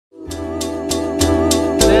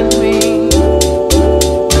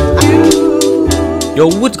Yo,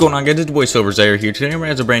 what's going on, guys? It's your boy Zeyrr here. Today we're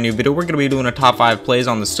has a brand new video. We're gonna be doing a top 5 plays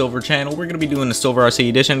on the Silver channel. We're gonna be doing the Silver RC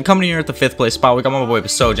edition. Coming here at the 5th place spot, we got my boy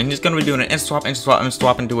Psychotic, and he's gonna be doing an instant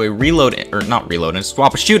swap into a reload, or not reload, and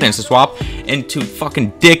swap, a shoot instant swap into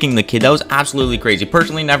fucking dicking the kid. That was absolutely crazy.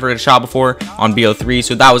 Personally, never had a shot before on BO3,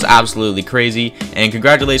 so that was absolutely crazy. And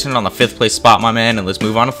congratulations on the 5th place spot, my man. And let's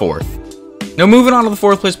move on to 4th. Now moving on to the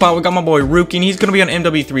 4th place spot, we got my boy Rookie, and he's going to be on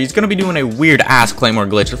MW3. He's going to be doing a weird ass Claymore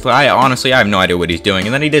glitch. Honestly, I have no idea what he's doing.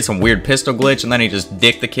 And then he did some weird pistol glitch, and then he just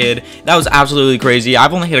dicked the kid. That was absolutely crazy.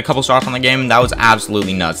 I've only hit a couple shots on the game, and that was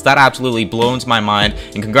absolutely nuts. That absolutely blows my mind.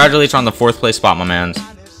 And congratulations on the 4th place spot, my mans.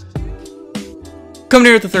 Coming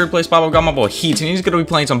here at the 3rd place spot, we got my boy Heat, and he's going to be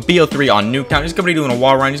playing some BO3 on Nuketown. He's going to be doing a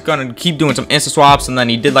wall run. He's going to keep doing some insta swaps, and then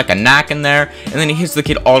he did like a knack in there, and then he hits the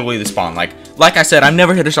kid all the way to the spawn. Like I said, I've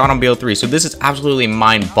never hit a shot on BO3, so this is absolutely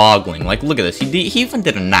mind-boggling. Like, look at this. He even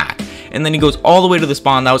did a knack, and then he goes all the way to the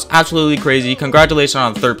spawn. That was absolutely crazy. Congratulations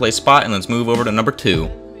on the 3rd place spot, and let's move over to number 2.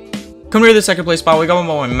 Come here to the 2nd place spot, we got my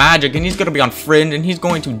boy Magic, and he's going to be on Fringe, and he's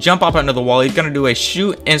going to jump up under the wall. He's going to do a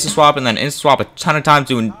shoot insta swap, and then insta swap a ton of times,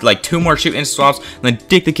 doing like 2 more shoot insta swaps, and then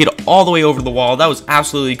dick the kid all the way over the wall. That was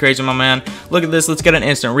absolutely crazy, my man. Look at this. Let's get an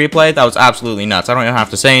instant replay. That was absolutely nuts. I don't even have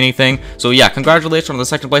to say anything. So yeah, congratulations on the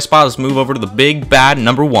 2nd place spot. Let's move over to the big bad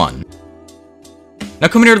number 1. Now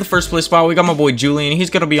coming here to the 1st place spot, we got my boy Julian. He's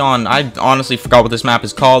going to be on, I honestly forgot what this map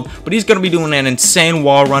is called, but he's going to be doing an insane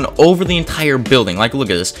wall run over the entire building. Like, look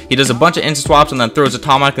at this. He does a bunch of instant swaps and then throws a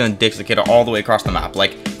tomahawk and then dicks the kid all the way across the map.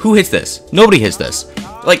 Like, who hits this? Nobody hits this.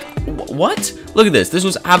 Like, what? Look at this. This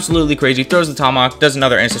was absolutely crazy. Throws the tomahawk, does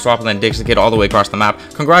another instant swap, and then dicks the kid all the way across the map.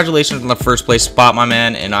 Congratulations on the 1st place spot, my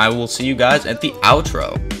man, and I will see you guys at the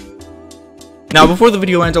outro. Now, before the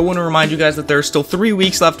video ends, I want to remind you guys that there's still 3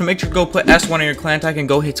 weeks left to make sure to go put S1 in your clan tag and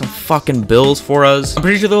go hit some fucking bills for us. I'm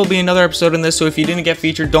pretty sure there will be another episode in this, so if you didn't get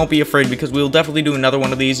featured, don't be afraid, because we will definitely do another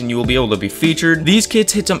one of these and you will be able to be featured. These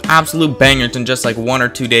kids hit some absolute bangers in just like 1 or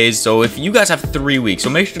 2 days, so if you guys have 3 weeks, so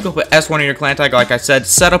make sure to go put S1 in your clan tag. Like I said,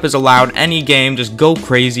 setup is allowed, any game, just go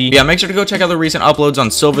crazy. Yeah, make sure to go check out the recent uploads on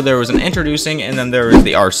Silver. There was an introducing, and then there is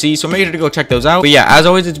the RC, so make sure to go check those out. But yeah, as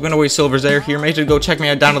always, it's been always Silver Zeyrr here. Make sure to go check me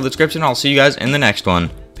out down in the description. I'll see you guys in the next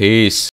one. Peace.